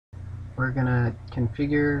we're going to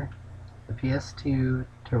configure the PS2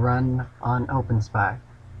 to run on openspy.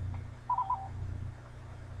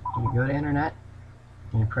 You go to Internet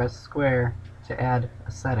and you press square to add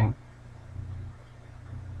a setting.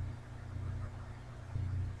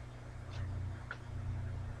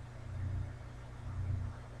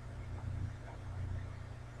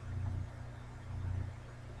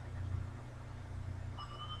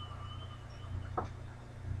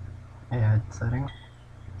 Add setting.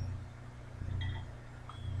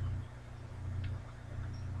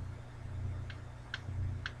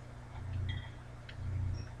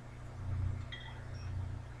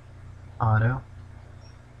 Auto.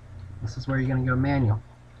 This is where you're going to go manual.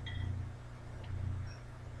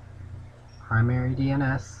 Primary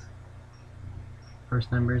DNS.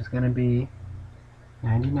 First number is going to be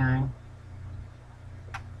 99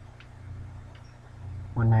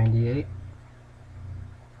 198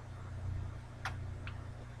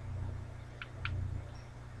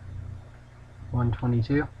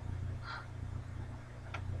 122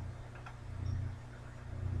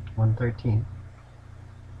 113.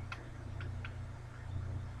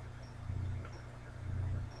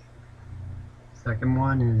 Second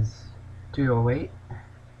one is 208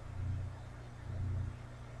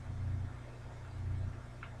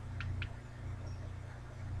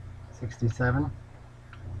 67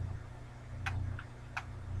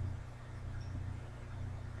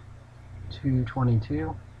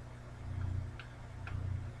 222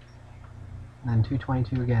 and then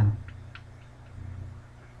 222 again.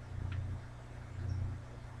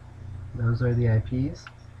 Those are the IPs.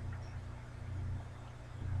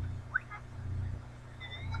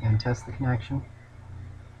 It's going to test the connection.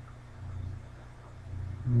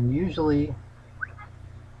 And usually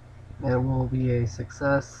it will be a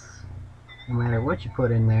success no matter what you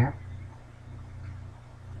put in there,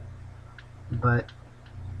 but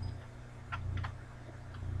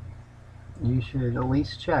you should at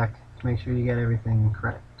least check to make sure you get everything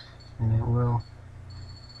correct, and it will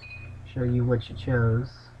show you what you chose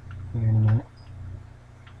here in a minute.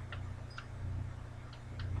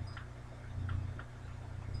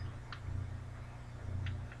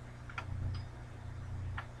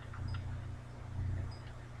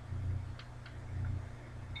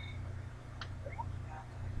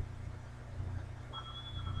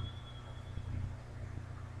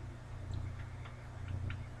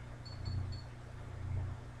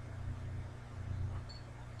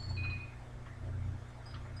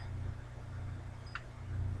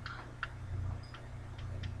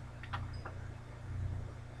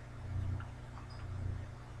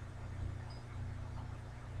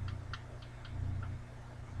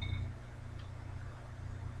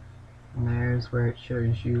 And there's where it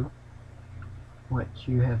shows you what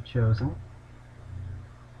you have chosen.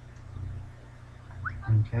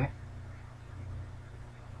 Okay.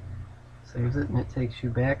 Saves it and it takes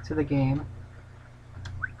you back to the game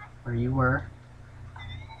where you were.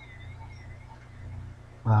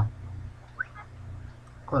 Wow.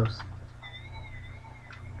 Close.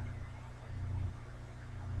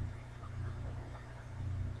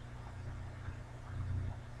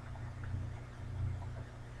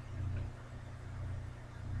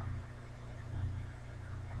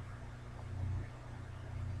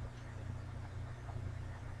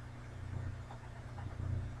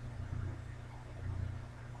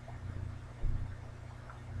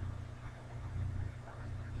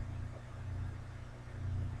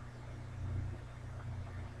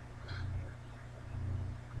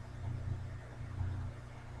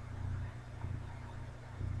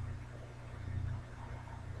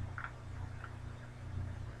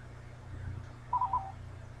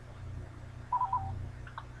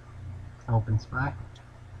 openspy.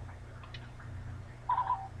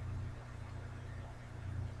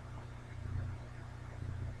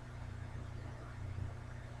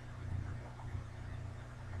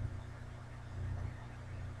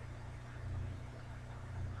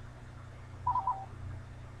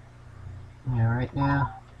 Yeah, right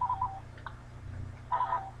now,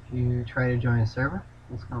 if you try to join a server,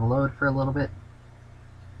 it's going to load for a little bit,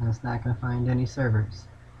 and it's not going to find any servers.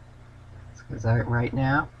 It's because right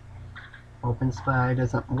now, openspy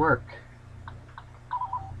doesn't work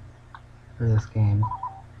for this game.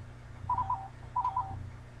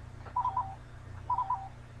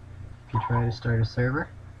 If you try to start a server,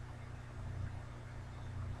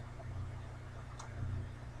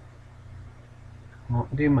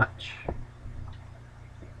 won't do much.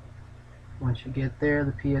 Once you get there,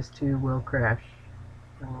 the PS2 will crash.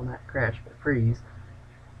 Well, not crash, but freeze.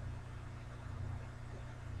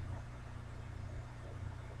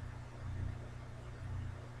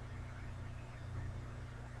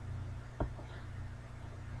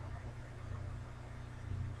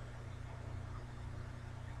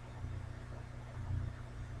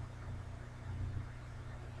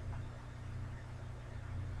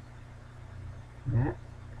 Yeah,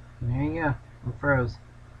 there you go. It froze.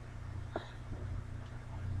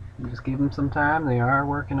 Just give them some time. They are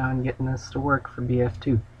working on getting this to work for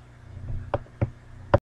BF2.